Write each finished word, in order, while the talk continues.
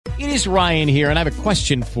It is Ryan here, and I have a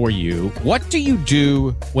question for you. What do you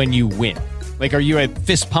do when you win? Like, are you a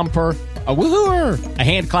fist pumper, a woohooer, a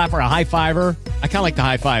hand clapper, a high fiver? I kind of like the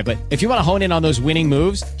high five, but if you want to hone in on those winning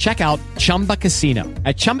moves, check out Chumba Casino.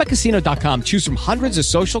 At ChumbaCasino.com, choose from hundreds of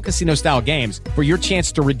social casino-style games for your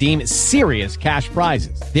chance to redeem serious cash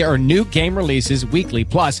prizes. There are new game releases weekly,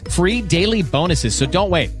 plus free daily bonuses. So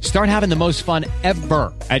don't wait. Start having the most fun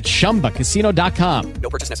ever at ChumbaCasino.com.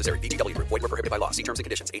 No purchase necessary. VGW Group. Void where prohibited by law. See terms and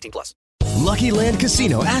conditions. 18+. Lucky Land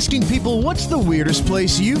Casino, asking people, what's the weirdest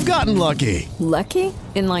place you've gotten lucky? Lucky?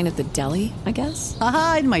 In line at the deli, I guess?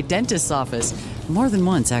 Aha, in my dentist's office. More than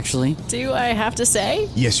once, actually. Do I have to say?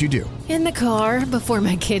 Yes, you do. In the car before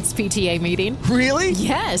my kids' PTA meeting. Really?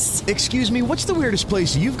 Yes. Excuse me, what's the weirdest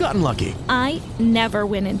place you've gotten lucky? I never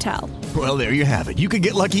win and tell. Well, there you have it. You can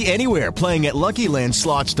get lucky anywhere, playing at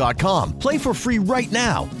LuckyLandSlots.com. Play for free right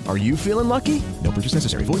now. Are you feeling lucky? No purchase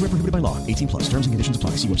necessary. Void where prohibited by law. 18+. Terms and conditions apply.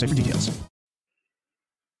 See website for details.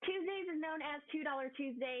 Tuesdays is known as $2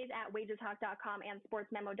 Tuesdays at wagertalk.com and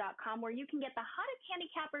sportsmemo.com, where you can get the hottest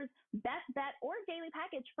handicappers' best bet or daily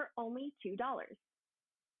package for only $2.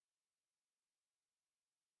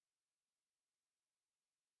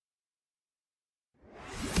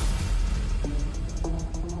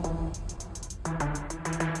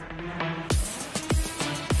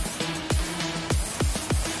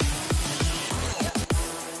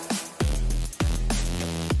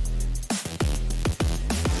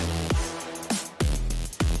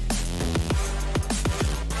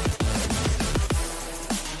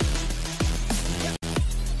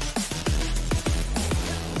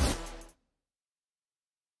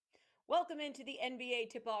 Welcome into the NBA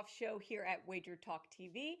Tip-Off Show here at Wager Talk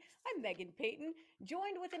TV. I'm Megan Payton,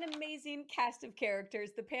 joined with an amazing cast of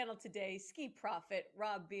characters. The panel today, Ski Prophet,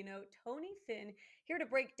 Rob Bino, Tony Finn, here to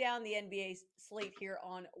break down the NBA slate here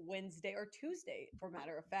on Wednesday, or Tuesday, for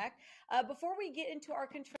matter of fact. Before we get into our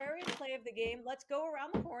contrarian play of the game, let's go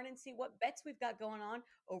around the horn and see what bets we've got going on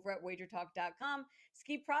over at wagertalk.com.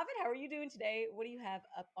 Ski Prophet, how are you doing today? What do you have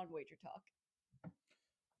up on Wager Talk?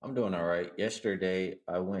 I'm doing all right. Yesterday,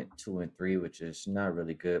 I went 2-3, which is not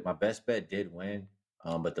really good. My best bet did win,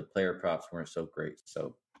 but the player props weren't so great.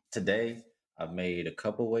 So today, I've made a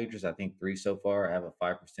couple wagers. I think 3 so far. I have a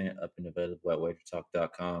 5% up and available at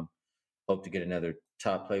wagertalk.com. Hope to get another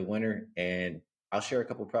top play winner, and I'll share a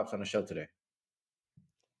couple props on the show today.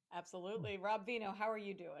 Absolutely. Rob Vino, how are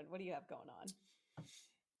you doing? What do you have going on?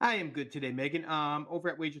 I am good today, Megan. Over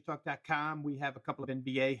at wagertalk.com, we have a couple of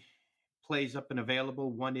NBA plays up and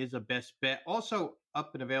available. One is a best bet. Also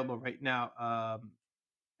up and available right now.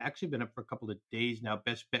 Actually been up for a couple of days now.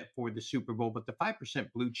 Best bet for the Super Bowl, but the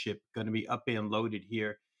 5% blue chip going to be up and loaded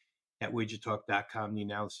here at wagertalk.com. The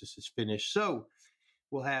analysis is finished. So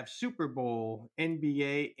we'll have Super Bowl,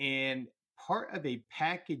 NBA, and part of a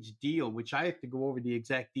package deal, which I have to go over the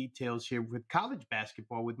exact details here with college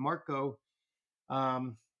basketball with Marco.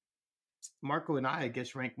 Marco and I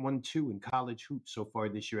guess, ranked 1-2 in college hoops so far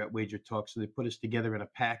this year at Wager Talk. So they put us together in a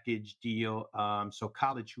package deal. So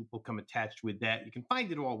college hoop will come attached with that. You can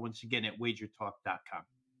find it all once again at wagertalk.com.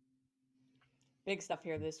 Big stuff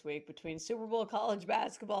here this week between Super Bowl, college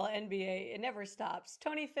basketball, NBA. It never stops.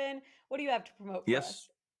 Tony Finn, what do you have to promote for us?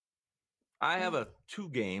 I have a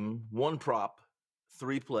 2-game, 1-prop,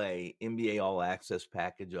 3-play NBA All Access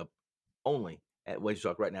package up only at Wager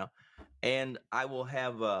Talk right now. And I will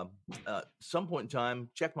have some point in time,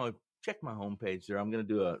 check my homepage there. I'm going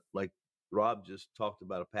to do like Rob just talked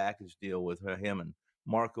about, a package deal with him and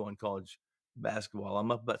Marco in college basketball.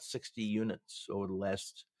 I'm up about 60 units over the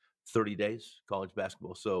last 30 days, college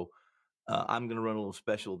basketball. So I'm going to run a little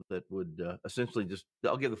special that would essentially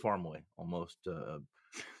I'll give the farm away almost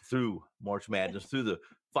through March Madness, through the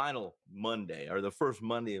final Monday or the first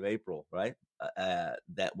Monday of April, right?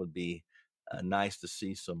 That would be nice to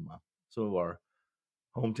see some of our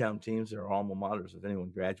hometown teams, their alma maters. If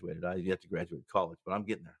anyone graduated, I yet to graduate college, but I'm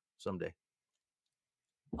getting there someday.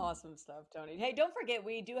 Awesome stuff, Tony. Hey, don't forget,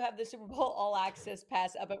 we do have the Super Bowl All Access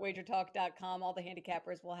Pass up at wagertalk.com. All the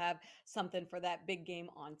handicappers will have something for that big game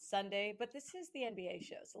on Sunday. But this is the NBA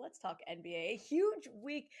show, so let's talk NBA. A huge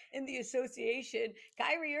week in the association.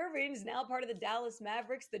 Kyrie Irving is now part of the Dallas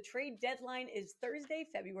Mavericks. The trade deadline is Thursday,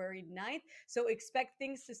 February 9th. So expect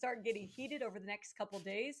things to start getting heated over the next couple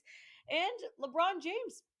days. And LeBron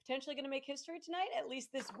James potentially going to make history tonight, at least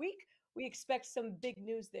this week. We expect some big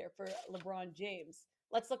news there for LeBron James.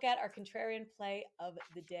 Let's look at our contrarian play of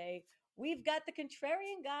the day. We've got the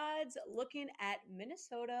contrarian gods looking at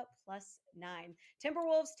Minnesota +9.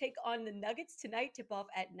 Timberwolves take on the Nuggets tonight, tip off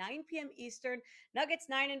at 9 p.m. Eastern. Nuggets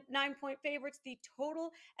 9-point favorites. The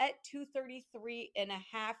total at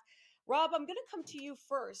 233.5. Rob, I'm going to come to you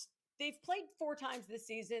first. They've played 4 times this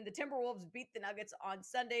season. The Timberwolves beat the Nuggets on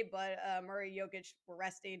Sunday, but Murray, Jokic were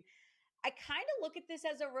resting. I kind of look at this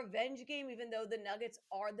as a revenge game, even though the Nuggets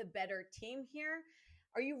are the better team here.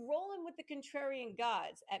 Are you rolling with the contrarian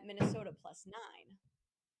gods at Minnesota +9?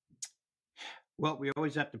 Well, we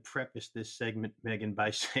always have to preface this segment, Megan,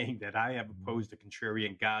 by saying that I have opposed the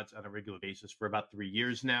contrarian gods on a regular basis for about 3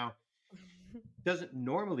 years now. Doesn't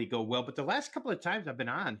normally go well, but the last couple of times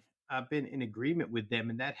I've been in agreement with them,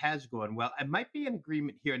 and that has gone well. I might be in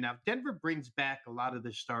agreement here. Now, Denver brings back a lot of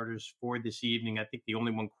the starters for this evening. I think the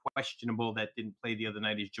only one questionable that didn't play the other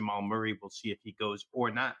night is Jamal Murray. We'll see if he goes or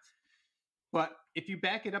not. But if you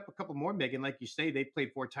back it up a couple more, Megan, like you say, they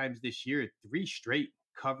played 4 times this year, 3 straight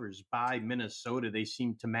covers by Minnesota. They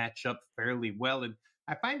seem to match up fairly well. And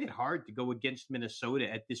I find it hard to go against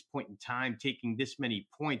Minnesota at this point in time, taking this many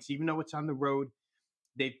points, even though it's on the road.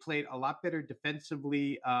 They played a lot better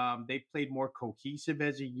defensively. They played more cohesive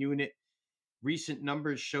as a unit. Recent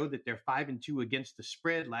numbers show that they're 5-2 against the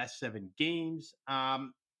spread last 7 games.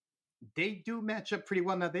 They do match up pretty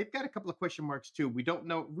well. Now, they've got a couple of question marks, too. We don't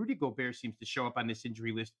know. Rudy Gobert seems to show up on this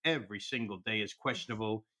injury list every single day as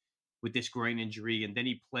questionable with this groin injury, and then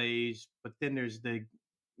he plays. But then there's the,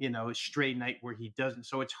 stray night where he doesn't.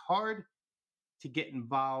 So it's hard to get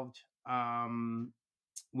involved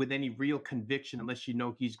with any real conviction unless you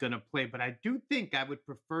know he's going to play. But I do think I would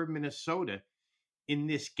prefer Minnesota in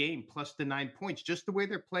this game plus the 9 points, just the way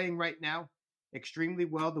they're playing right now, extremely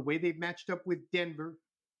well. The way they've matched up with Denver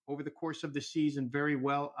over the course of the season very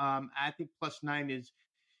well. I think +9 is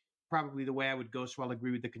probably the way I would go. So I'll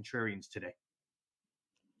agree with the contrarians today.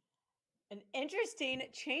 An interesting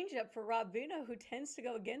changeup for Rob Vino, who tends to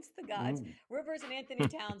go against the gods. Rivers and Anthony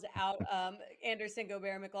Towns out. Anderson,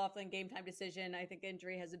 Gobert, McLaughlin, game time decision. I think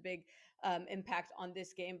injury has a big impact on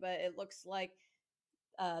this game, but it looks like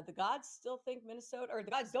the gods still think Minnesota, or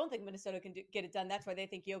the gods don't think Minnesota can get it done. That's why they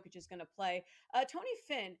think Jokic is going to play. Tony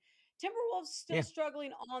Finn, Timberwolves still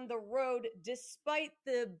struggling on the road despite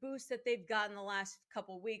the boost that they've gotten the last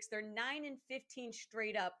couple of weeks. They're 9-15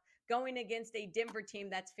 straight up, going against a Denver team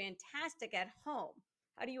that's fantastic at home.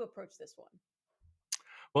 How do you approach this one?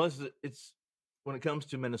 Well, it's when it comes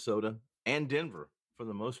to Minnesota and Denver, for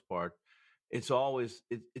the most part, it's always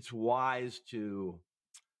it's wise to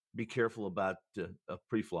be careful about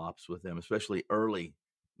pre-flops with them, especially early,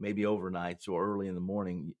 maybe overnights or early in the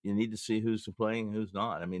morning. You need to see who's playing and who's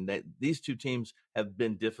not. I mean, these two teams have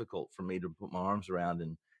been difficult for me to put my arms around,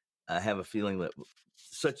 and I have a feeling that,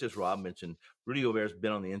 such as Rob mentioned, Rudy Gobert's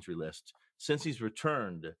been on the injury list. Since he's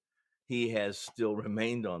returned, he has still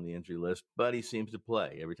remained on the injury list, but he seems to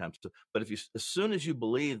play every time. But as soon as you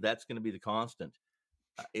believe that's going to be the constant,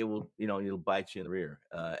 it will, it'll bite you in the rear,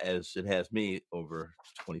 as it has me over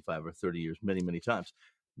 25 or 30 years, many, many times.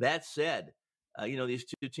 That said, these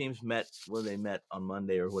two teams met on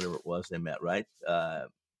Monday or whatever it was they met, right?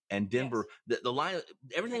 And Denver, the line,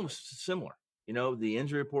 everything was similar. The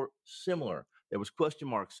injury report, similar. There was question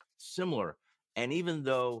marks, similar. And even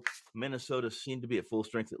though Minnesota seemed to be at full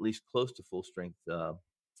strength, at least close to full strength, what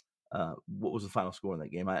was the final score in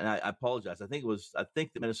that game? I apologize. I think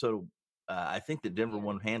that Denver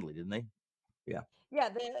won handily, didn't they? Yeah. Yeah,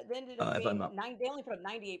 they ended up being they only put up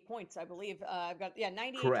 98 points, I believe. I've got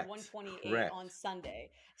 98 Correct. to 128 Correct. on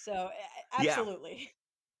Sunday. So absolutely.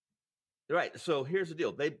 Yeah. Right. So here's the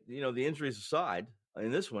deal. The injuries aside,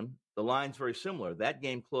 in this one, the line's very similar. That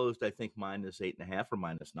game closed, I think, -8.5 or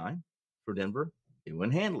 -9 for Denver. They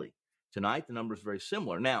win handily. Tonight, the number is very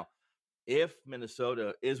similar. Now, if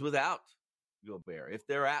Minnesota is without Gobert, if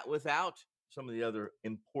they're without some of the other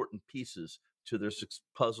important pieces to their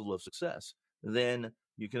puzzle of success, then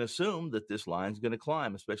you can assume that this line's going to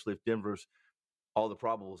climb, especially if Denver's all the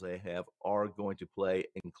probables they have are going to play,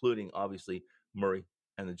 including, obviously, Murray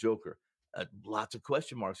and the Joker. Lots of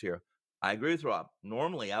question marks here. I agree with Rob.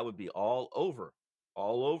 Normally, I would be all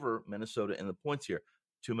over Minnesota in the points here.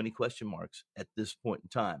 Too many question marks at this point in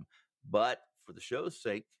time. But for the show's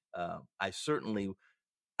sake, I'm certainly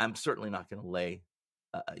not going to lay,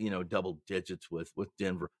 double digits with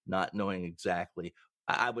Denver, not knowing exactly.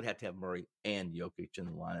 I would have to have Murray and Jokic in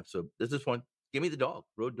the lineup. So at this point, give me the dog,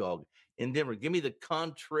 road dog in Denver. Give me the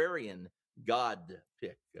contrarian god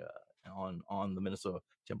pick on the Minnesota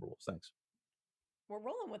Timberwolves. Thanks. We're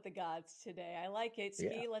rolling with the gods today. I like it.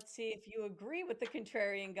 Ski, Yeah. Let's see if you agree with the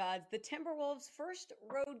contrarian gods. The Timberwolves' first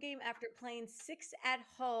road game after playing 6 at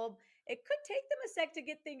home. It could take them a sec to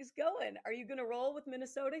get things going. Are you going to roll with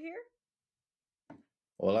Minnesota here?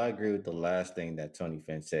 Well, I agree with the last thing that Tony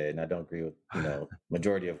Finn said, and I don't agree with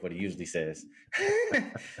majority of what he usually says.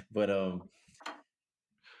 But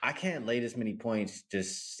I can't lay this many points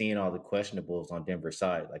just seeing all the questionables on Denver's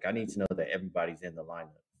side. Like I need to know that everybody's in the lineup.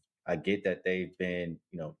 I get that they've been,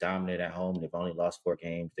 dominant at home. They've only lost 4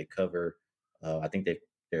 games. They cover. I think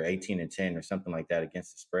they're 18-10 or something like that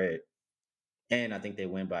against the spread, and I think they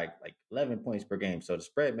win by like 11 points per game. So the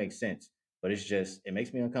spread makes sense, but it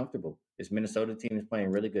makes me uncomfortable. This Minnesota team is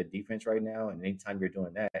playing really good defense right now, and anytime you're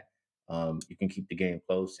doing that, you can keep the game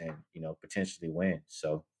close and potentially win.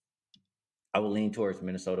 So I will lean towards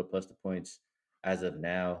Minnesota plus the points as of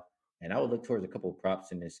now, and I will look towards a couple of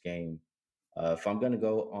props in this game. If I'm going to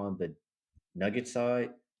go on the Nugget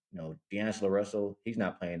side, D'Angelo Russell, he's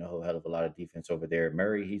not playing a whole hell of a lot of defense over there.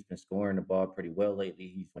 Murray, he's been scoring the ball pretty well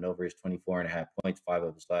lately. He's went over his 24.5 points, 5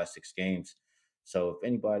 of his last 6 games. So if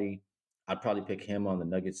anybody, I'd probably pick him on the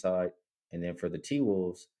Nugget side. And then for the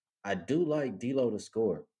T-Wolves, I do like D'Lo to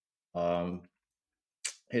score.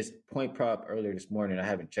 His point prop earlier this morning, I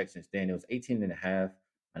haven't checked since then. It was 18.5.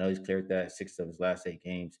 I know he's cleared that 6 of his last 8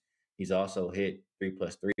 games. He's also hit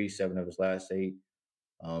 3+3, 7 of his last 8.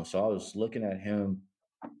 So I was looking at him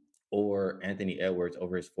or Anthony Edwards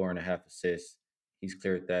over his 4.5 assists. He's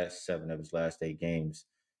cleared that 7 of his last 8 games.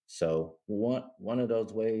 So one of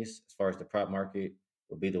those ways, as far as the prop market,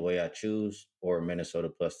 would be the way I choose, or Minnesota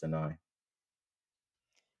plus the 9.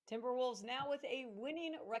 Timberwolves now with a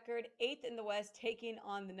winning record, 8th in the West, taking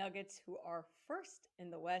on the Nuggets, who are 1st in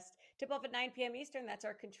the West. Tip off at 9 p.m. Eastern. That's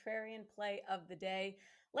our contrarian play of the day.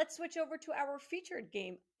 Let's switch over to our featured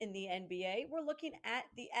game in the NBA. We're looking at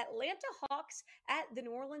the Atlanta Hawks at the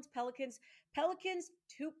New Orleans Pelicans. Pelicans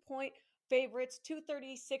 2-point favorites,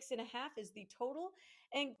 236.5 is the total.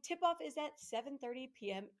 And tip-off is at 7:30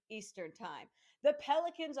 p.m. Eastern time. The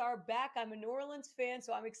Pelicans are back. I'm a New Orleans fan,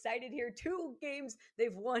 so I'm excited here. 2 games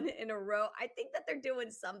they've won in a row. I think that they're doing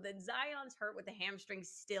something. Zion's hurt with the hamstring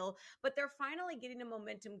still, but they're finally getting the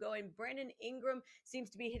momentum going. Brandon Ingram seems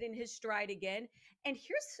to be hitting his stride again. And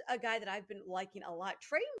here's a guy that I've been liking a lot,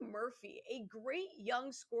 Trey Murphy, a great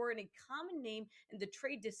young scorer and a common name in the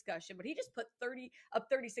trade discussion, but he just put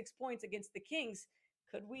 36 points against the Kings.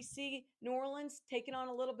 Could we see New Orleans taking on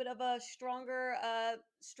a little bit of a stronger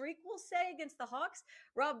streak, we'll say, against the Hawks?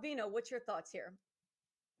 Rob Vino, what's your thoughts here?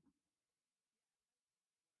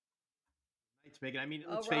 Thanks, Megan. I mean,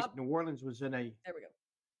 let's face it, New Orleans was there we go.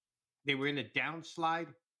 They were in a downslide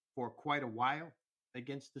for quite a while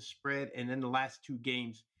against the spread, and then the last 2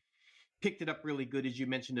 games picked it up really good. As you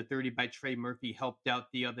mentioned, the 30 by Trey Murphy helped out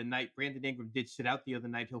the other night. Brandon Ingram did sit out the other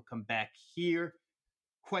night. He'll come back here.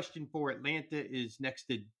 Question for Atlanta is next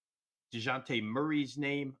to DeJounte Murray's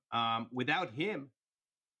name. Without him,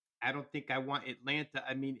 I don't think I want Atlanta.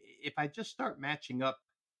 I mean, if I just start matching up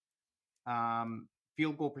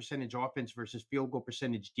field goal percentage offense versus field goal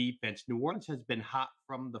percentage defense, New Orleans has been hot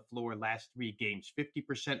from the floor last 3 games,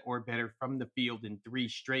 50% or better from the field in 3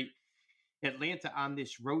 straight. Atlanta on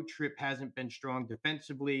this road trip hasn't been strong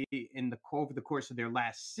defensively over the course of their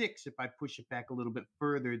last 6. If I push it back a little bit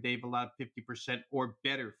further, they've allowed 50% or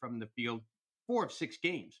better from the field 4 of 6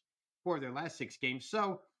 games, 4 of their last 6 games.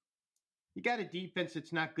 So you got a defense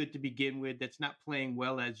that's not good to begin with, that's not playing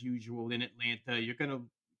well as usual in Atlanta. You're going to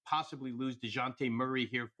possibly lose DeJounte Murray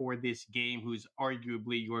here for this game, who's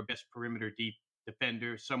arguably your best perimeter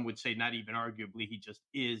defender. Some would say not even arguably, he just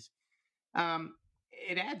is.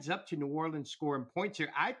 It adds up to New Orleans scoring points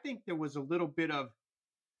here. I think there was a little bit of,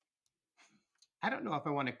 I don't know if I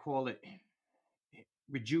want to call it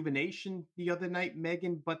rejuvenation the other night,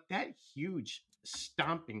 Megan, but that huge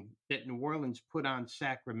stomping that New Orleans put on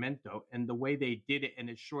Sacramento and the way they did it, and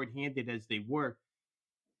as shorthanded as they were,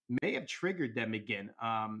 may have triggered them again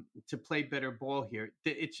to play better ball here.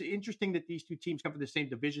 It's interesting that these 2 teams come from the same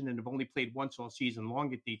division and have only played once all season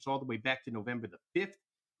long. It dates all the way back to November the 5th.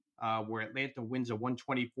 Where Atlanta wins a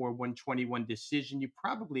 124-121 decision. You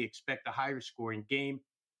probably expect a higher scoring game.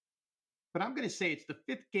 But I'm going to say it's the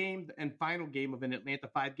 5th game and final game of an Atlanta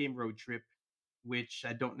 5-game road trip, which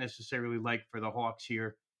I don't necessarily like for the Hawks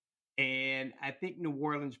here. And I think New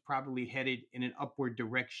Orleans probably headed in an upward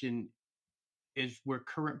direction is where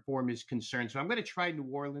current form is concerned. So I'm going to try New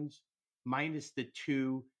Orleans minus the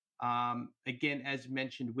 2. Again, as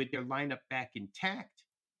mentioned, with their lineup back intact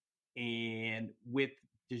and with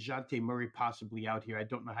DeJounte Murray possibly out here, I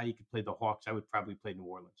don't know how you could play the Hawks. I would probably play New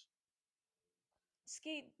Orleans.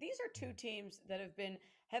 Ski, these are 2 teams that have been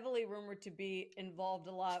heavily rumored to be involved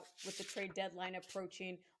a lot with the trade deadline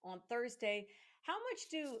approaching on Thursday. How much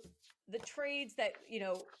do the trades that,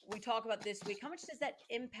 we talk about this week, how much does that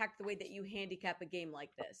impact the way that you handicap a game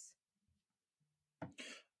like this?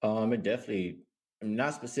 It definitely,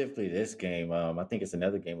 not specifically this game. I think it's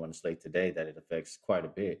another game on the slate today that it affects quite a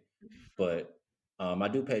bit. But I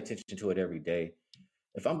do pay attention to it every day.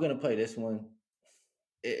 If I'm going to play this one,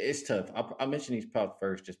 it's tough. I'll mention these props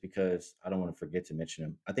first just because I don't want to forget to mention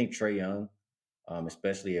them. I think Trae Young,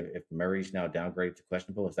 especially if Murray's now downgraded to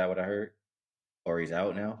questionable. Is that what I heard? Or he's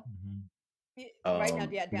out now? Right now,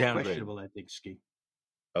 yeah, down. Questionable, I think, Ski.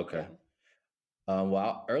 Okay.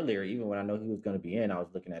 Well, earlier, even when I know he was going to be in, I was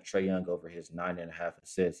looking at Trae Young over his 9.5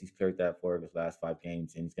 assists. He's cleared that 4 of his last 5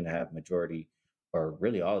 games, and he's going to have majority or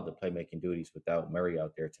really all of the playmaking duties without Murray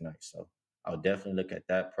out there tonight. So I'll definitely look at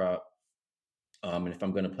that prop. And if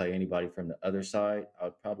I'm going to play anybody from the other side, I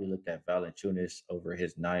would probably look at Valanciunas over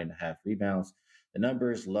his 9.5 rebounds. The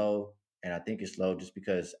number is low, and I think it's low just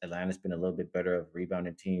because Atlanta's been a little bit better of a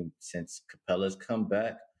rebounding team since Capella's come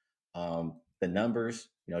back. The numbers,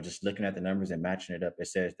 just looking at the numbers and matching it up, it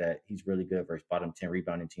says that he's really good versus bottom 10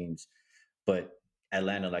 rebounding teams. But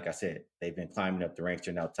Atlanta, like I said, they've been climbing up the ranks.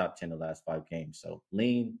 They're now top 10 the last 5 games. So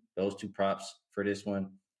lean those 2 props for this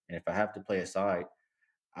one. And if I have to play a side,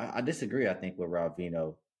 I disagree, I think, with Rob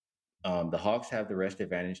Vino. The Hawks have the rest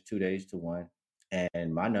advantage 2 days to 1.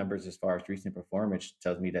 And my numbers as far as recent performance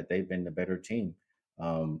tells me that they've been the better team.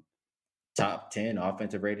 Top 10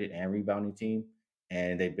 offensive rated and rebounding team.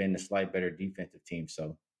 And they've been the slight better defensive team.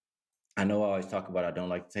 So I know I always talk about I don't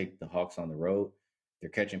like to take the Hawks on the road. They're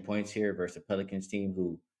catching points here versus the Pelicans team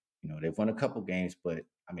who, they've won a couple games, but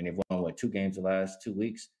they've won 2 games the last 2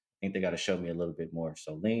 weeks. I think they got to show me a little bit more.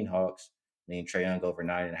 So lean Hawks, lean Trae Young over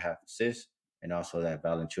 9.5 assists, and also that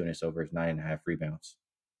Valanciunas over his 9.5 rebounds.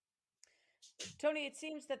 Tony, it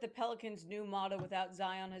seems that the Pelicans' new motto without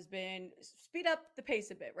Zion has been speed up the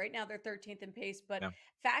pace a bit. Right now, they're 13th in pace, but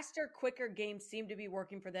faster, quicker games seem to be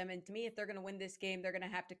working for them. And to me, if they're going to win this game, they're going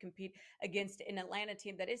to have to compete against an Atlanta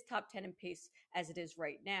team that is top 10 in pace as it is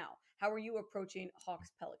right now. How are you approaching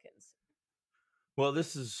Hawks Pelicans? Well,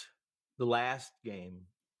 this is the last game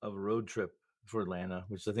of a road trip for Atlanta,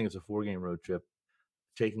 which I think is a 4-game road trip,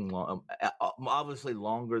 taking long, obviously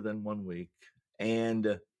longer than 1 week.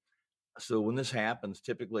 And so when this happens,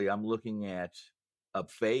 typically I'm looking at a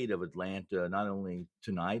fade of Atlanta, not only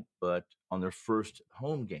tonight, but on their first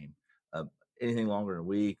home game. Anything longer than a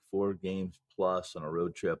week, 4 games plus on a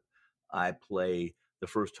road trip, I play the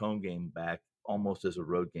first home game back almost as a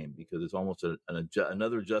road game because it's almost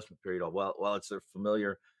another adjustment period. While it's their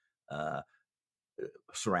familiar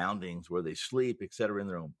surroundings where they sleep, et cetera, in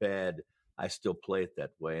their own bed, I still play it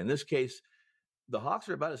that way. In this case, the Hawks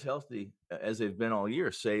are about as healthy as they've been all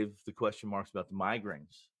year, save the question marks about the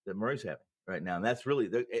migraines that Murray's having right now. And that's really,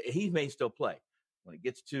 he may still play. When it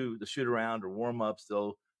gets to the shoot around or warm ups,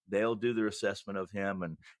 they'll do their assessment of him.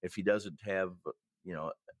 And if he doesn't have,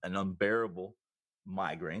 an unbearable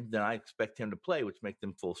migraine, then I expect him to play, which make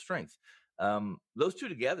them full strength. Those two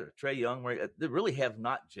together, Trae Young, Murray, they really have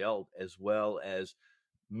not gelled as well as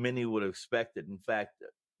many would have expected. In fact,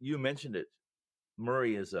 you mentioned it.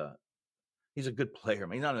 Murray he's a good player.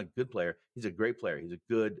 He's not a good player. He's a great player.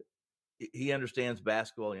 He understands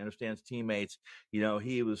basketball. He understands teammates.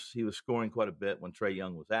 He was scoring quite a bit when Trae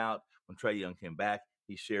Young was out. When Trae Young came back,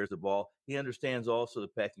 he shares the ball. He understands also the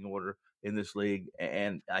pecking order in this league,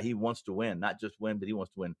 and he wants to win, not just win, but he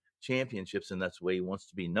wants to win championships, and that's the way he wants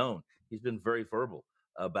to be known. He's been very verbal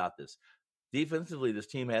about this. Defensively, this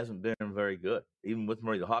team hasn't been very good. Even with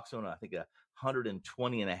Murray, the Hawks own, I think,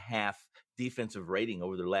 120.5 defensive rating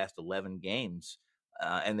over their last 11 games.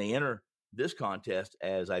 And they enter this contest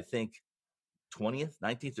as, I think,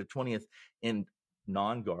 19th or 20th in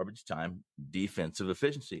non-garbage time defensive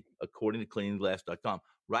efficiency, according to cleaningtheglass.com,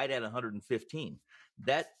 right at 115.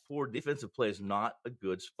 That poor defensive play is not a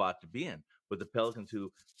good spot to be in. But the Pelicans,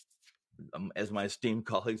 who, as my esteemed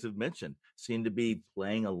colleagues have mentioned, seem to be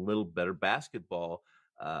playing a little better basketball.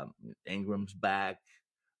 Ingram's back.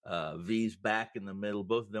 V's back in the middle.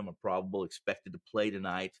 Both of them are probable, expected to play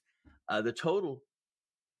tonight. The total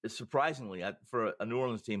is surprisingly, for a New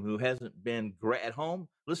Orleans team who hasn't been great at home,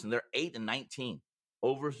 listen, they're 8-19,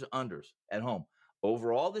 overs to unders at home.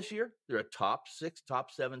 Overall this year, they're a top 6,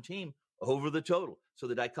 top 7 team over the total. So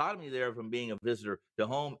the dichotomy there from being a visitor to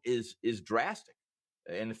home is drastic.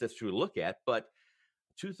 And if that's true to look at, but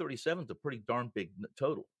 237 is a pretty darn big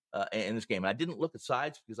total in this game. And I didn't look at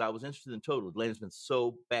sides because I was interested in total. Atlanta's been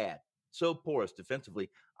so bad, so porous defensively.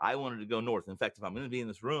 I wanted to go north. In fact, if I'm going to be in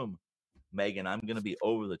this room, Megan, I'm going to be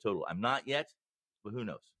over the total. I'm not yet, but who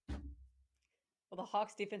knows? Well, the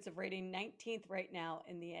Hawks defensive rating 19th right now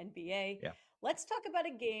in the NBA. Yeah. Let's talk about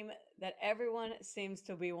a game that everyone seems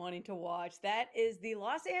to be wanting to watch. That is the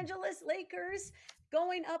Los Angeles Lakers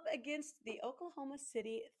going up against the Oklahoma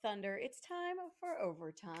City Thunder. It's time for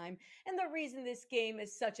overtime. And the reason this game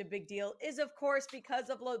is such a big deal is, of course,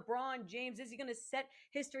 because of LeBron James. Is he going to set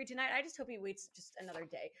history tonight? I just hope he waits just another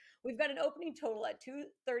day. We've got an opening total at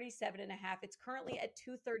 237.5. It's currently at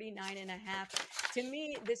 239.5. To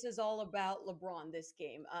me, this is all about LeBron this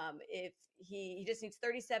game. If he just needs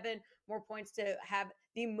 37 more points to have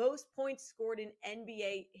the most points scored in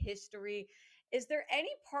NBA history. Is there any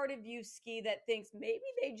part of you, Ski, that thinks maybe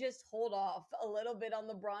they just hold off a little bit on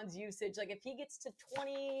LeBron's usage? Like if he gets to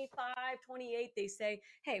 25, 28, they say,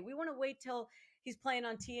 hey, we want to wait till he's playing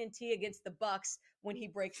on TNT against the Bucks when he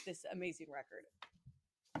breaks this amazing record.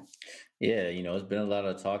 Yeah, it's been a lot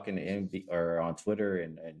of talking or on Twitter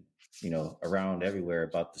and around everywhere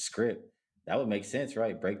about the script. That would make sense,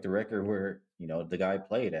 right? Break the record where, the guy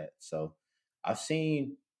played at. So I've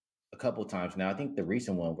seen a couple times now. I think the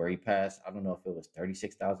recent one where he passed, I don't know if it was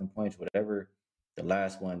 36,000 points, whatever the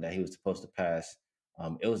last one that he was supposed to pass.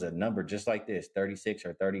 It was a number just like this, 36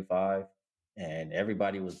 or 35. And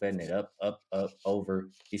everybody was betting it up, over.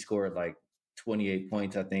 He scored like 28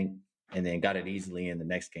 points, I think, and then got it easily in the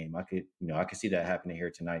next game. I could see that happening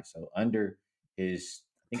here tonight. So under his,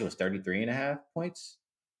 I think it was 33.5 points.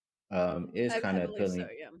 Is kind of appealing. So,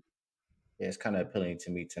 yeah. It's kind of appealing to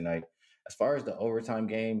me tonight. As far as the overtime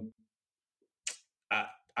game,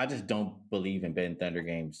 I just don't believe in betting Thunder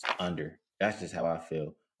games under. That's just how I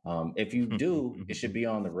feel. If you do, it should be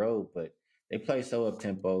on the road, but they play so up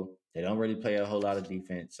tempo. They don't really play a whole lot of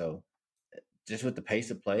defense. So just with the pace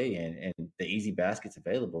of play and the easy baskets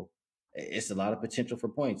available, it's a lot of potential for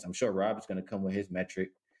points. I'm sure Rob is going to come with his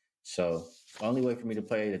metric. So the only way for me to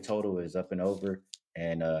play the total is up and over.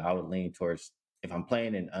 And I would lean towards, if I'm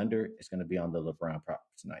playing in under, it's going to be on the LeBron prop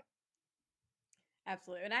tonight.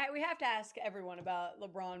 Absolutely. And we have to ask everyone about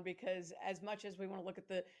LeBron because as much as we want to look at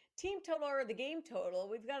the team total or the game total,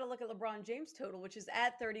 we've got to look at LeBron James total, which is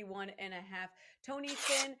at 31.5. Tony,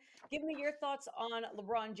 Finn, give me your thoughts on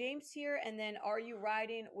LeBron James here. And then are you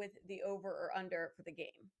riding with the over or under for the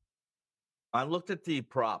game? I looked at the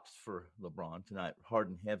props for LeBron tonight, hard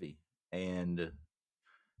and heavy. And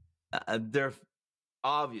they're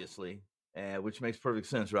obviously, which makes perfect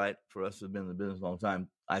sense, right? For us who have been in the business a long time,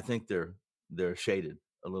 I think they're shaded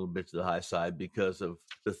a little bit to the high side because of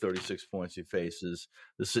the 36 points he faces,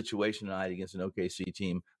 the situation tonight against an OKC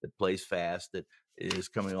team that plays fast, that is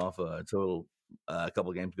coming off a total a couple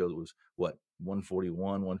of games ago that was,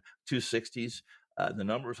 141, 260s. The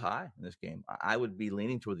number's high in this game. I would be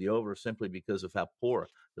leaning toward the over simply because of how poor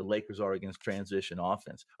the Lakers are against transition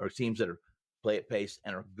offense, or teams that play at pace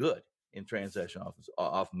and are good in transition offense,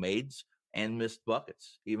 off mades and missed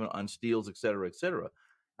buckets, even on steals, et cetera, et cetera.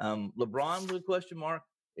 LeBron with a question mark.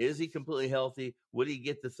 Is he completely healthy? Would he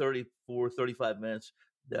get the 34, 35 minutes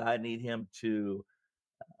that I need him to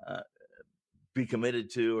be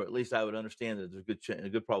committed to? Or at least I would understand that there's a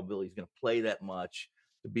good probability he's going to play that much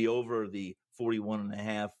to be over the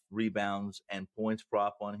 41.5 rebounds and points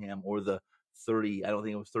prop on him, or the 30. I don't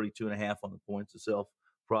think it was 32.5 on the points itself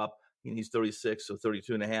prop. He needs 36, so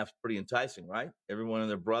 32.5 is pretty enticing, right? Everyone and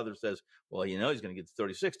their brother says, well, he's going to get to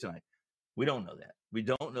 36 tonight. We don't know that. We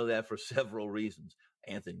don't know that for several reasons.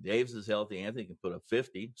 Anthony Davis is healthy. Anthony can put up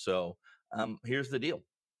 50. So here's the deal.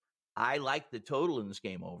 I like the total in this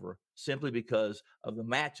game over simply because of the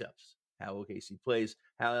matchups, how OKC plays,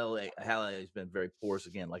 how LA has been very porous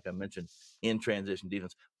again, like I mentioned, in transition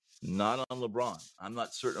defense. Not on LeBron. I'm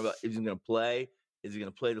not certain about if he's going to play. Is he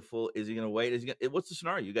going to play the full? Is he going to wait? What's the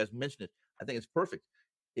scenario? You guys mentioned it. I think it's perfect.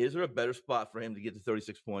 Is there a better spot for him to get to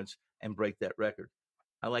 36 points and break that record?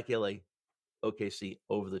 I like LA OKC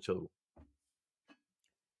over the total.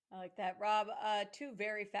 I like that. Rob, two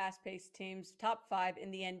very fast-paced teams, top 5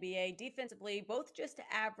 in the NBA. Defensively, both just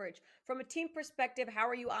average. From a team perspective, how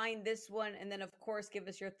are you eyeing this one? And then, of course, give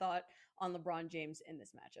us your thought on LeBron James in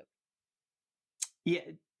this matchup. Yeah,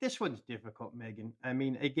 this one's difficult, Megan. I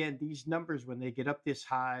mean, again, these numbers, when they get up this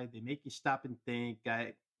high, they make you stop and think.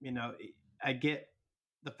 I get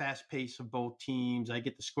the fast pace of both teams. I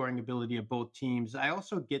get the scoring ability of both teams. I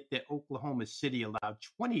also get that Oklahoma City allowed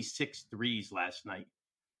 26 threes last night,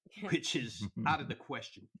 which is out of the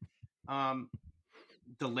question.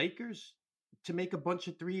 The Lakers to make a bunch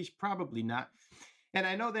of threes, probably not. And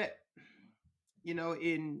I know that,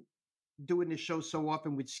 in doing this show so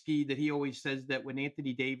often with Ski, that he always says that when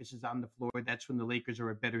Anthony Davis is on the floor, that's when the Lakers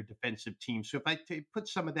are a better defensive team. So if I put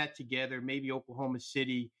some of that together, maybe Oklahoma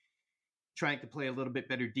City trying to play a little bit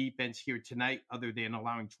better defense here tonight, other than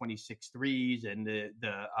allowing 26 threes, and the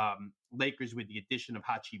Lakers with the addition of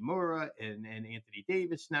Hachimura and Anthony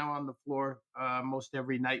Davis now on the floor most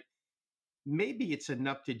every night. Maybe it's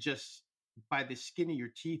enough to just, by the skin of your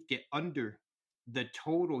teeth, get under the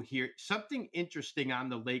total here. Something interesting on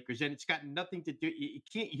the Lakers, and it's got nothing to do, you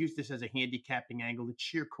can't use this as a handicapping angle. It's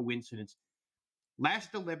sheer coincidence.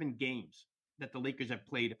 Last 11 games that the Lakers have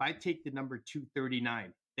played, if I take the number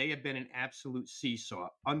 239, they have been an absolute seesaw,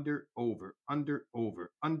 under, over, under,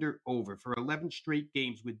 over, under, over for 11 straight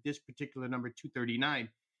games with this particular number 239.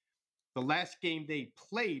 The last game they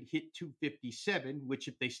played hit 257, which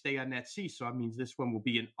if they stay on that seesaw means this one will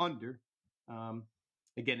be an under.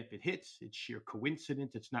 Again, if it hits, it's sheer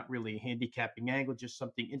coincidence. It's not really a handicapping angle, just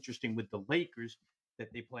something interesting with the Lakers that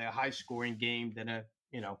they play a high scoring game than a,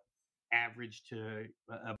 average to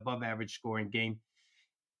above average scoring game.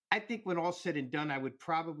 I think when all said and done, I would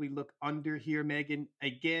probably look under here, Megan.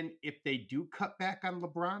 Again, if they do cut back on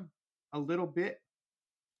LeBron a little bit,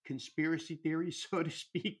 conspiracy theory, so to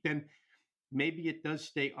speak, then maybe it does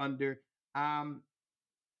stay under. I'm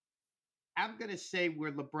going to say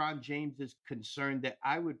where LeBron James is concerned that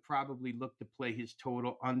I would probably look to play his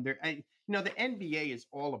total under. The NBA is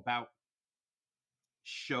all about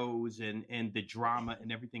shows and the drama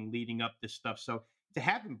and everything leading up to stuff. So to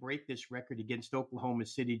have him break this record against Oklahoma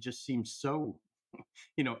City just seems so,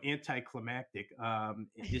 anticlimactic.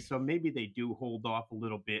 So maybe they do hold off a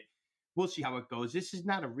little bit. We'll see how it goes. This is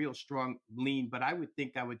not a real strong lean, but I would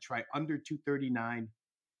think I would try under 239.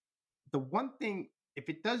 The one thing, if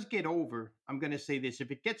it does get over, I'm going to say this.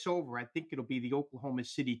 If it gets over, I think it'll be the Oklahoma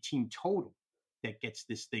City team total that gets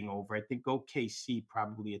this thing over. I think OKC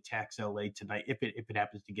probably attacks LA tonight. If it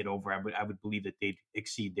happens to get over, I would believe that they'd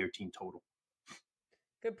exceed their team total.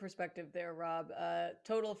 Good perspective there, Rob.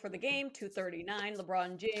 Total for the game, 239.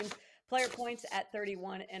 LeBron James, player points at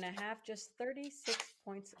 31.5, just 36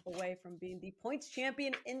 points away from being the points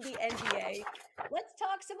champion in the NBA. Let's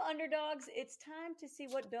talk some underdogs. It's time to see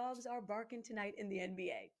what dogs are barking tonight in the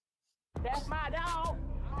NBA. That's my dog.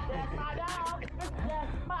 That's my dog.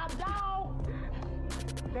 That's my dog.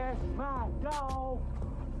 That's my dog.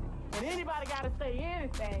 And anybody got to say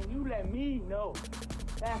anything, you let me know.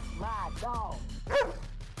 That's my dog.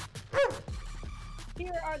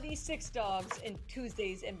 Here are the 6 dogs in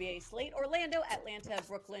Tuesday's NBA slate: Orlando, Atlanta,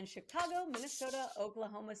 Brooklyn, Chicago, Minnesota,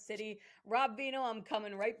 Oklahoma City. Rob Vino, I'm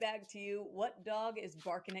coming right back to you. What dog is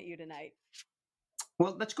barking at you tonight?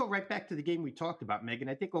 Well, let's go right back to the game we talked about, Megan.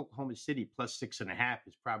 I think Oklahoma City plus 6.5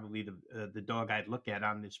 is probably the dog I'd look at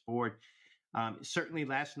on this board. Certainly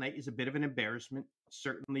last night is a bit of an embarrassment.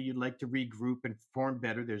 Certainly you'd like to regroup and perform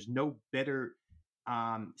better. There's no better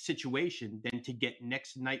situation than to get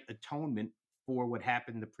next night atonement for what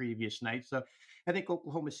happened the previous night. So I think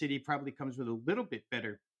Oklahoma City probably comes with a little bit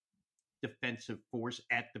better defensive force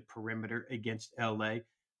at the perimeter against LA.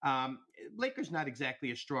 Lakers not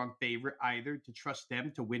exactly a strong favorite either. To trust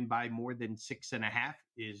them to win by more than 6.5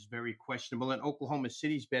 is very questionable. And Oklahoma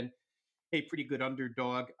City's been a pretty good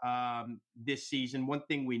underdog this season. One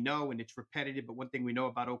thing we know, and it's repetitive, but one thing we know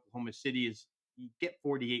about Oklahoma City is you get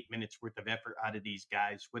 48 minutes worth of effort out of these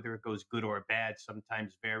guys. Whether it goes good or bad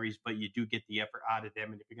sometimes varies, but you do get the effort out of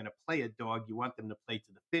them. And if you're going to play a dog, you want them to play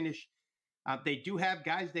to the finish. They do have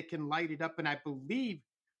guys that can light it up, and I believe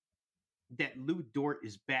that Lou Dort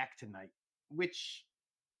is back tonight, which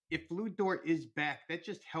if Lou Dort is back, that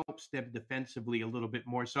just helps them defensively a little bit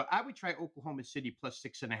more. So I would try Oklahoma City plus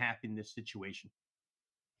 6.5 in this situation.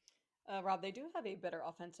 Rob, they do have a better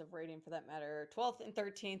offensive rating for that matter. 12th and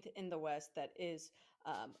 13th in the West. That is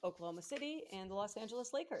Oklahoma City and the Los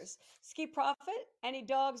Angeles Lakers. Ski Prophet, any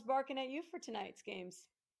dogs barking at you for tonight's games?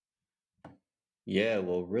 Yeah,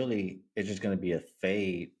 well, really, it's just going to be a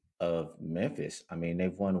fade of Memphis. I mean,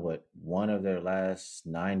 they've won, one of their last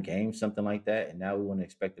 9 games, something like that. And now we want to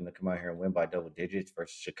expect them to come out here and win by double digits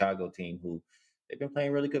versus Chicago team who they've been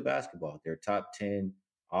playing really good basketball. They're top 10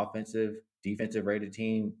 offensive, defensive rated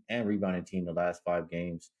team and rebounding team the last 5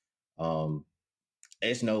 games.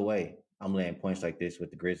 It's no way I'm laying points like this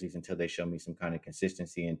with the Grizzlies until they show me some kind of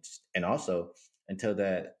consistency and also until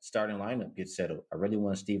that starting lineup gets settled. I really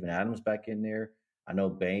want Steven Adams back in there. I know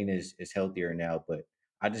Bane is healthier now, but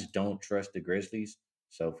I just don't trust the Grizzlies.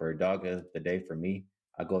 So for a dog of the day for me,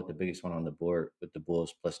 I go with the biggest one on the board with the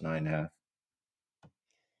Bulls plus 9.5.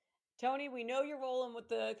 Tony, we know you're rolling with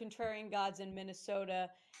the contrarian gods in Minnesota.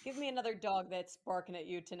 Give me another dog that's barking at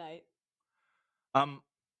you tonight.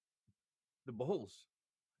 The Bulls.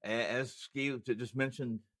 As Steve just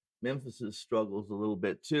mentioned, Memphis's struggles a little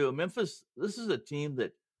bit too. Memphis, this is a team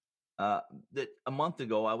that that a month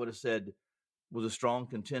ago I would have said was a strong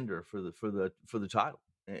contender for the title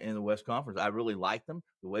in the West Conference. I really liked them,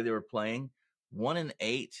 the way they were playing.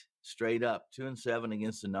 1-8 straight up, 2-7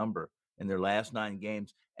 against the number in their last 9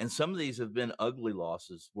 games. And some of these have been ugly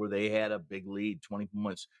losses where they had a big lead, 20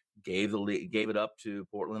 points, gave it up to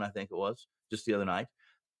Portland, I think it was, just the other night.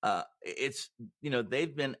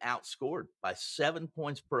 They've been outscored by 7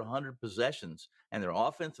 points per 100 possessions, and their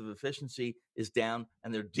offensive efficiency is down,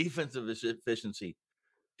 and their defensive efficiency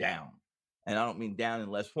down. And I don't mean down in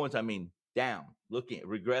less points. I mean down,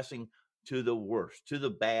 regressing to the worst, to the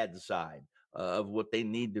bad side of what they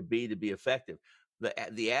need to be effective.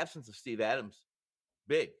 The absence of Steve Adams,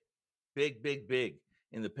 big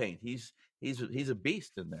in the paint. He's a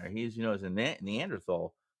beast in there. He's as a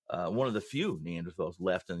Neanderthal, one of the few Neanderthals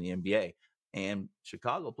left in the NBA. And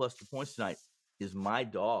Chicago plus the points tonight is my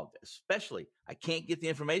dog. Especially, I can't get the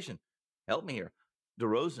information. Help me here.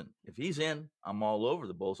 DeRozan, if he's in, I'm all over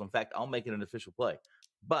the Bulls. In fact, I'll make it an official play.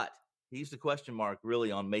 But he's the question mark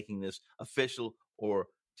really on making this official or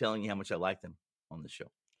telling you how much I like them on the show.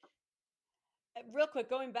 Real quick,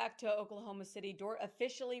 going back to Oklahoma City, Dort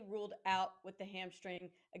officially ruled out with the hamstring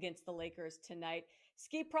against the Lakers tonight.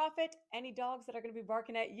 Ski Prophet, any dogs that are going to be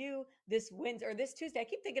barking at you this Tuesday? I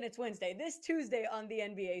keep thinking it's Wednesday. This Tuesday on the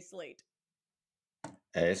NBA slate.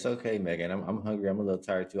 Hey, it's okay, Megan. I'm hungry. I'm a little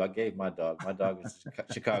tired too. I gave my dog. My dog is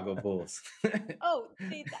Chicago Bulls. Oh,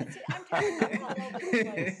 I'm tired of all over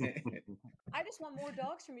the place. I just want more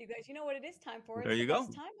dogs from you guys. You know what it is time for? There you go.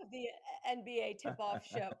 It's time of the NBA tip-off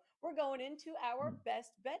show. We're going into our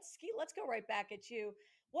best bet. Ski, let's go right back at you.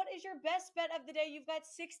 What is your best bet of the day? You've got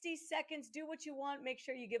 60 seconds. Do what you want. Make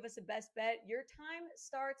sure you give us a best bet. Your time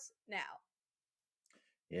starts now.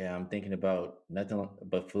 Yeah, I'm thinking about nothing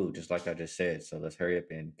but food, just like I just said. So let's hurry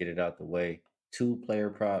up and get it out the way. 2 player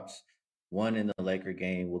props. 1 in the Laker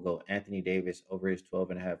game. We'll go Anthony Davis over his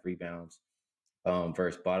 12.5 rebounds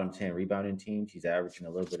versus bottom 10 rebounding teams. He's averaging a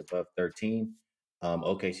little bit above 13.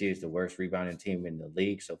 OKC is the worst rebounding team in the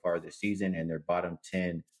league so far this season, and they're bottom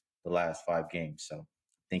 10 the last 5 games. So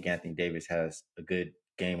I think Anthony Davis has a good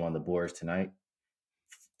game on the boards tonight.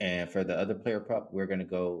 And for the other player prop, we're going to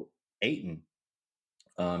go Ayton.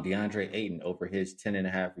 DeAndre Ayton over his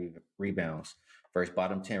 10.5 rebounds versus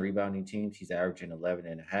bottom 10 rebounding teams. He's averaging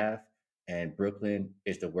 11.5. And Brooklyn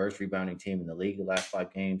is the worst rebounding team in the league the last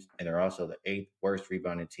 5 games. And they're also the 8th worst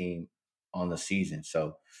rebounding team on the season.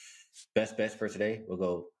 So best bets for today, we'll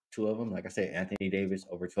go 2 of them. Like I said, Anthony Davis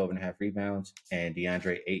over 12.5 rebounds and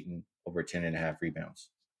DeAndre Ayton over 10.5 rebounds.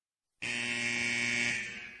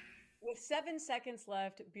 With 7 seconds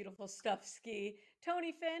left, beautiful stuff, Ski.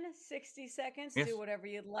 Tony Finn, 60 seconds. Yes. Do whatever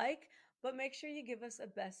you'd like, but make sure you give us a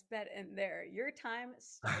best bet in there. Your time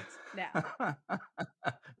starts now.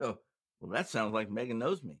 Oh, well, that sounds like Megan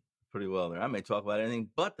knows me pretty well there. I may talk about anything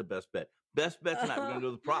but the best bet. Best bet tonight. We're going to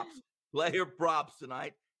do the props. Player props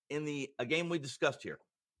tonight in a game we discussed here.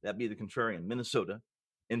 That'd be the contrarian, Minnesota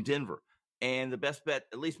and Denver. And the best bet,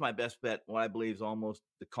 at least my best bet, what I believe is almost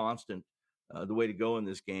the constant, the way to go in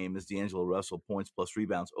this game is D'Angelo Russell points plus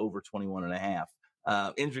rebounds over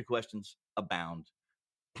 21.5. Injury questions abound,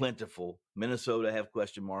 plentiful. Minnesota have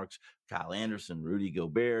question marks. Kyle Anderson, Rudy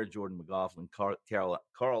Gobert, Jordan McLaughlin,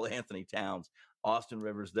 Karl Anthony Towns, Austin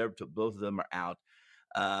Rivers. Both of them are out.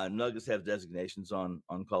 Nuggets have designations on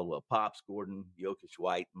Caldwell Pops, Gordon, Jokic,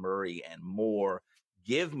 White, Murray, and more.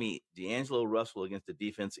 Give me D'Angelo Russell against the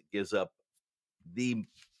defense that gives up the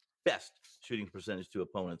best shooting percentage to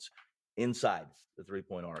opponents inside the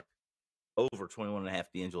 3-point arc. Over 21.5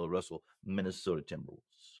 D'Angelo Russell, Minnesota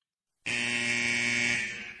Timberwolves.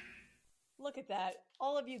 Look at that.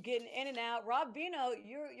 All of you getting in and out. Rob Bino,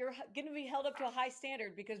 you're going to be held up to a high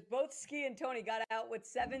standard because both Ski and Tony got out with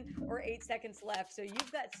 7 or 8 seconds left. So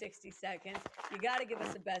you've got 60 seconds. You got to give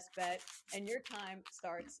us the best bet, and your time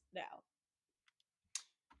starts now.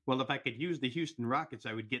 Well, if I could use the Houston Rockets,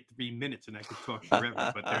 I would get 3 minutes and I could talk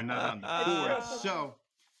forever, but they're not on the board. So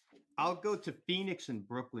I'll go to Phoenix and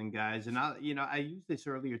Brooklyn, guys. And I used this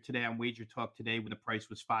earlier today on Wager Talk today when the price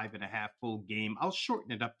was 5.5 full game. I'll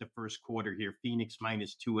shorten it up to first quarter here. Phoenix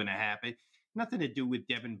minus 2.5. Nothing to do with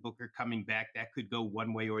Devin Booker coming back. That could go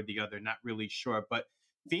one way or the other. Not really sure. But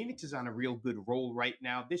Phoenix is on a real good roll right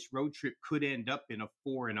now. This road trip could end up in a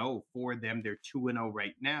 4-0 for them. They're 2-0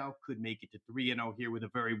 right now. Could make it to 3-0 here with a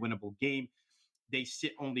very winnable game. They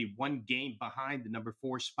sit only 1 game behind the number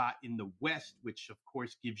 4 spot in the West, which, of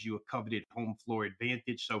course, gives you a coveted home floor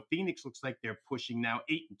advantage. So Phoenix looks like they're pushing now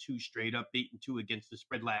 8-2 straight up, 8-2 against the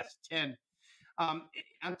spread last 10. On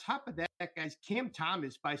top of that, guys, Cam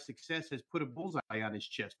Thomas, by success, has put a bullseye on his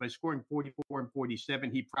chest. By scoring 44 and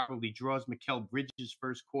 47, he probably draws Mikal Bridges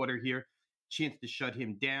first quarter here. chance to shut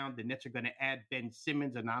him down. The Nets are going to add Ben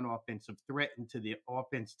Simmons, a non-offensive threat, into the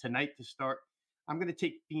offense tonight to start. I'm going to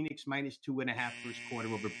take Phoenix -2.5 first quarter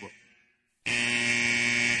over Brooklyn.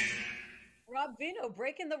 Rob Vino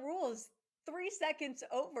breaking the rules. 3 seconds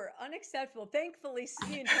over. Unacceptable. Thankfully,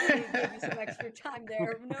 me and Tony gave you some extra time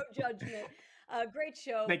there. No judgment. Great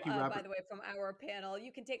show, Thank you, by the way, from our panel.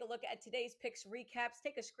 You can take a look at today's picks recaps.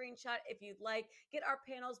 Take a screenshot if you'd like. Get our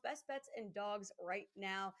panel's best bets and dogs right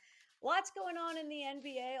now. Lots going on in the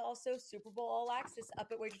NBA. Also, Super Bowl All Access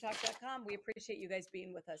up at wagertalk.com. We appreciate you guys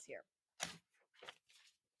being with us here.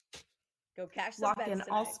 Go cash some Lock bets in tonight.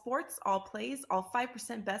 all sports, all plays, all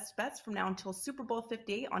 5% best bets from now until Super Bowl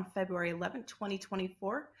 58 on February 11,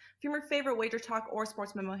 2024. From your favorite Wager Talk or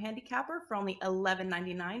Sports Memo handicapper for only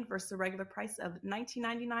 $11.99 versus the regular price of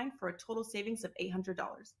 $19.99 for a total savings of $800.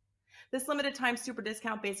 This limited time super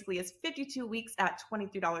discount basically is 52 weeks at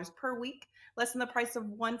 $23 per week, less than the price of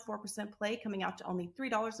one 4% play, coming out to only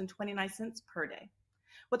 $3.29 per day.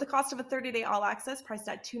 With the cost of a 30-day all-access priced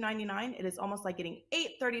at $2.99, it is almost like getting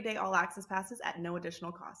 8 30-day all-access passes at no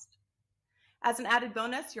additional cost. As an added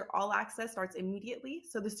bonus, your all-access starts immediately,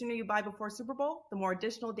 so the sooner you buy before Super Bowl, the more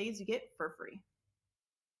additional days you get for free.